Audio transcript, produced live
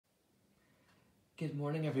Good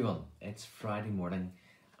morning, everyone. It's Friday morning,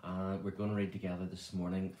 and we're going to read together this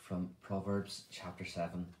morning from Proverbs chapter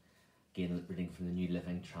 7, again reading from the New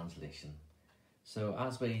Living Translation. So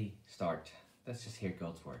as we start, let's just hear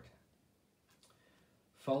God's word.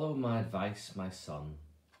 Follow my advice, my son.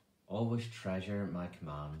 Always treasure my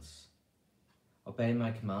commands. Obey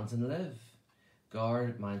my commands and live.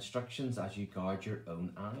 Guard my instructions as you guard your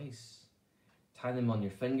own eyes. Tie them on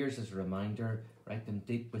your fingers as a reminder. Write them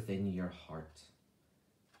deep within your heart.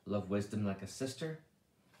 Love wisdom like a sister.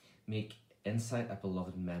 Make insight a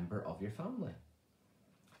beloved member of your family.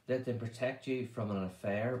 Let them protect you from an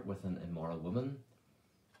affair with an immoral woman,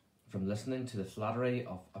 from listening to the flattery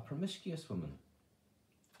of a promiscuous woman.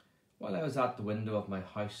 While I was at the window of my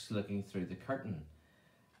house looking through the curtain,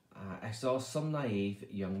 I saw some naive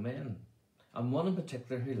young men, and one in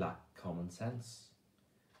particular who lacked common sense.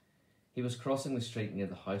 He was crossing the street near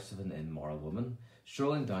the house of an immoral woman,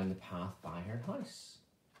 strolling down the path by her house.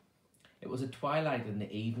 It was a twilight in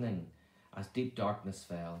the evening as deep darkness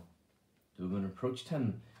fell. The woman approached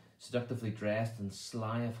him, seductively dressed and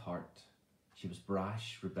sly of heart. She was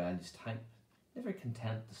brash, rebellious type, never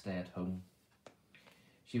content to stay at home.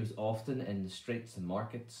 She was often in the streets and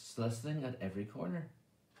markets, soliciting at every corner.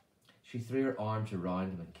 She threw her arms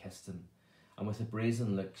around him and kissed him, and with a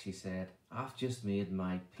brazen look she said, "I've just made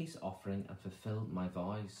my peace offering and fulfilled my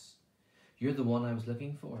vows. You're the one I was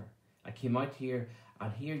looking for. I came out here,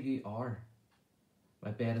 and here you are. My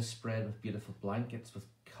bed is spread with beautiful blankets, with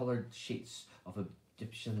coloured sheets of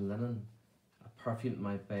Egyptian linen. I perfumed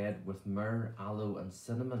my bed with myrrh, aloe and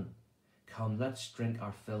cinnamon. Come, let's drink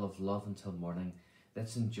our fill of love until morning.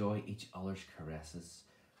 Let's enjoy each other's caresses.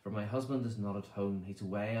 For my husband is not at home. He's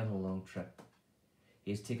away on a long trip. He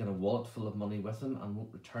has taken a wallet full of money with him and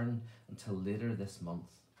won't return until later this month."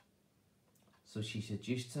 So she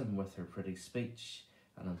seduced him with her pretty speech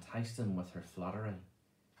and enticed him with her flattery.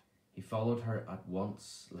 He followed her at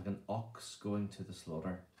once, like an ox going to the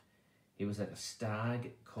slaughter. He was like a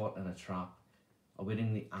stag caught in a trap,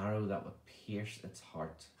 awaiting the arrow that would pierce its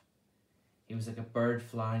heart. He was like a bird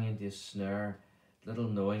flying into a snare, little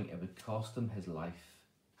knowing it would cost him his life.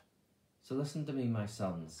 So listen to me, my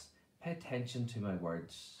sons. Pay attention to my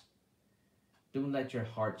words. Don't let your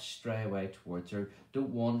heart stray away towards her.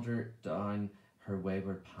 Don't wander down her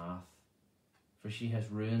wayward path. For she has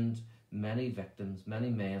ruined many victims. Many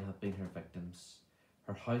men have been her victims.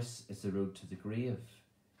 Her house is the road to the grave.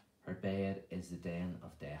 Her bed is the den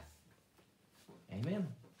of death.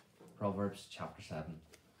 Amen. Proverbs chapter 7.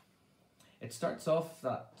 It starts off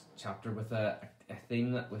that chapter with a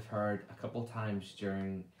theme that we've heard a couple times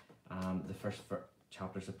during the first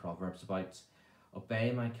chapters of Proverbs about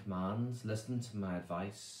obey my commands, listen to my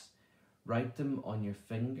advice, write them on your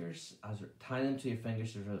fingers, tie them to your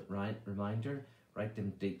fingers as a reminder, write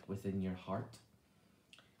them deep within your heart.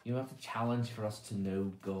 You have to challenge for us to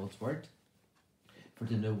know God's word,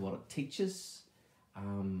 to know what it teaches,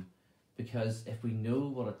 because if we know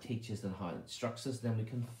what it teaches and how it instructs us, then we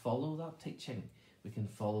can follow that teaching, we can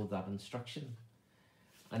follow that instruction.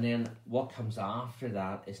 And then what comes after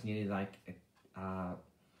that is nearly like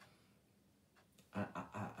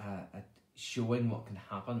showing what can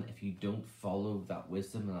happen if you don't follow that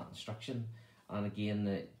wisdom and that instruction. And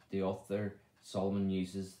again, the author Solomon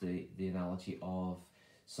uses the analogy of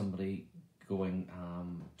somebody going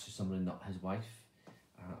to somebody not his wife,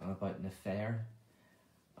 about an affair.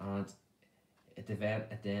 And at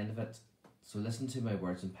the end of it, so listen to my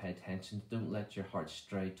words and pay attention. Don't let your heart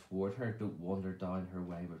stray toward her. Don't wander down her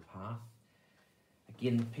wayward path.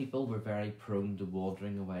 Again, people were very prone to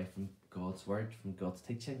wandering away from God's word, from God's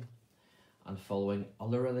teaching, and following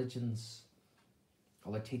other religions,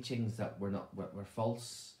 other teachings that were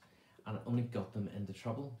false, and it only got them into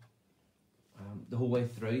trouble. The whole way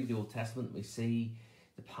through the Old Testament, we see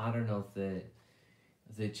the pattern of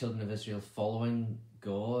the children of Israel following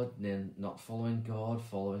God, and then not following God,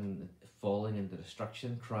 falling into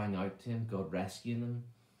destruction, crying out to Him, God rescuing them.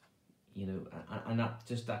 You know, and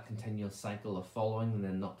that continual cycle of following and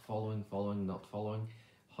then not following, not following,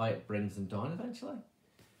 how it brings them down eventually.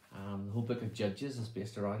 The whole book of Judges is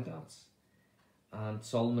based around that. And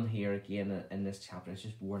Solomon here again in this chapter is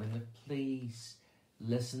just warning that please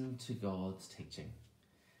listen to God's teaching.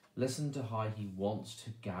 Listen to how He wants to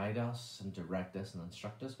guide us and direct us and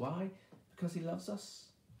instruct us. Why? Because He loves us.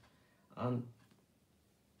 And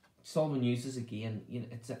Solomon uses again,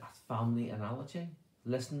 it's a family analogy.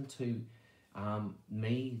 Listen to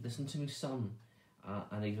me, listen to me, son.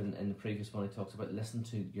 And even in the previous one, he talks about listen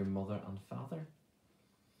to your mother and father.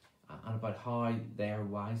 And about how they are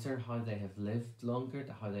wiser, how they have lived longer,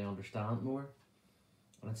 how they understand more.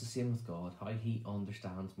 And it's the same with God, how He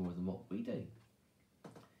understands more than what we do.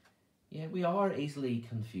 Yeah, we are easily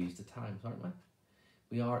confused at times, aren't we?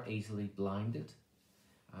 We are easily blinded,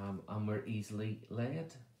 and we're easily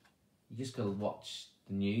led. You just got to watch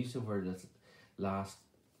the news over the last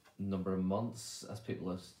number of months as people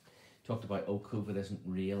have talked about, oh, COVID isn't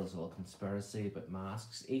real, it's all a conspiracy about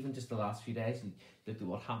masks. Even just the last few days, you looked at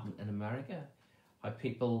what happened in America, how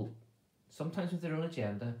people, sometimes with their own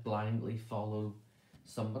agenda, blindly follow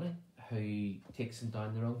somebody who takes them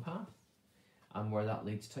down their own path, and where that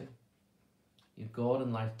leads to. God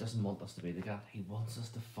in life doesn't want us to be like that. He wants us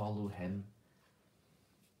to follow him.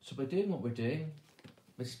 So by doing what we're doing,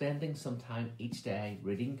 by spending some time each day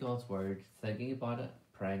reading God's word, thinking about it,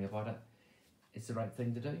 praying about it, it's the right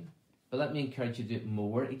thing to do. But let me encourage you to do it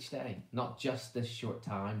more each day, not just this short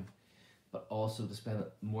time, but also to spend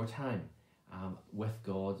more time with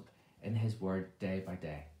God in his word day by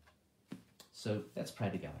day. So let's pray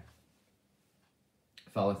together.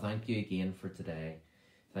 Father, thank you again for today.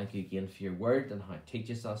 Thank you again for your word and how it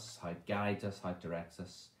teaches us, how it guides us, how it directs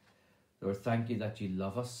us. Lord, thank you that you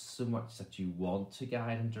love us so much that you want to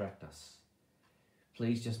guide and direct us.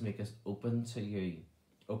 Please just make us open to you,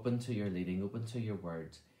 open to your leading, open to your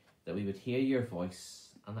word, that we would hear your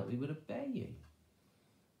voice and that we would obey you.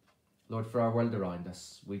 Lord, for our world around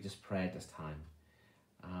us, we just pray at this time.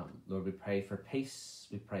 Lord, we pray for peace,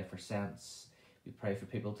 we pray for sense, we pray for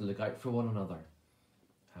people to look out for one another.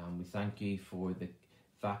 We thank you for the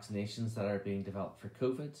vaccinations that are being developed for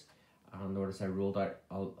COVID. And Lord, as they're rolled out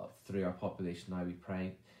through our population now, we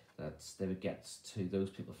pray that they would get to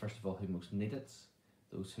those people, first of all, who most need it,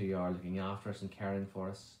 those who are looking after us and caring for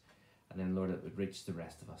us, and then, Lord, it would reach the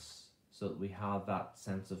rest of us, so that we have that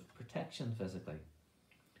sense of protection physically.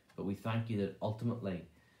 But we thank you that ultimately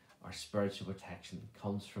our spiritual protection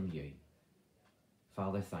comes from you.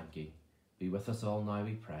 Father, thank you. Be with us all now,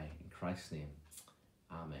 we pray, in Christ's name.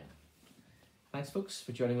 Amen. Thanks, folks,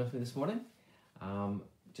 for joining with me this morning.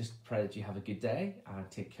 Just pray that you have a good day and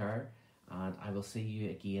take care. And I will see you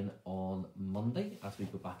again on Monday as we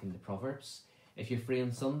go back into Proverbs. If you're free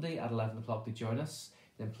on Sunday at 11 o'clock to join us,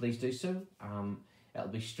 then please do so. It'll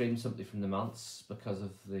be streamed simply from the manse because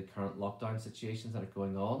of the current lockdown situations that are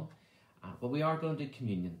going on. But we are going to do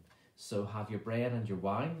communion. So have your bread and your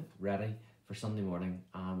wine ready for Sunday morning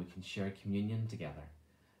and we can share communion together.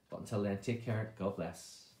 But until then, take care. God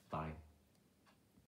bless. Bye.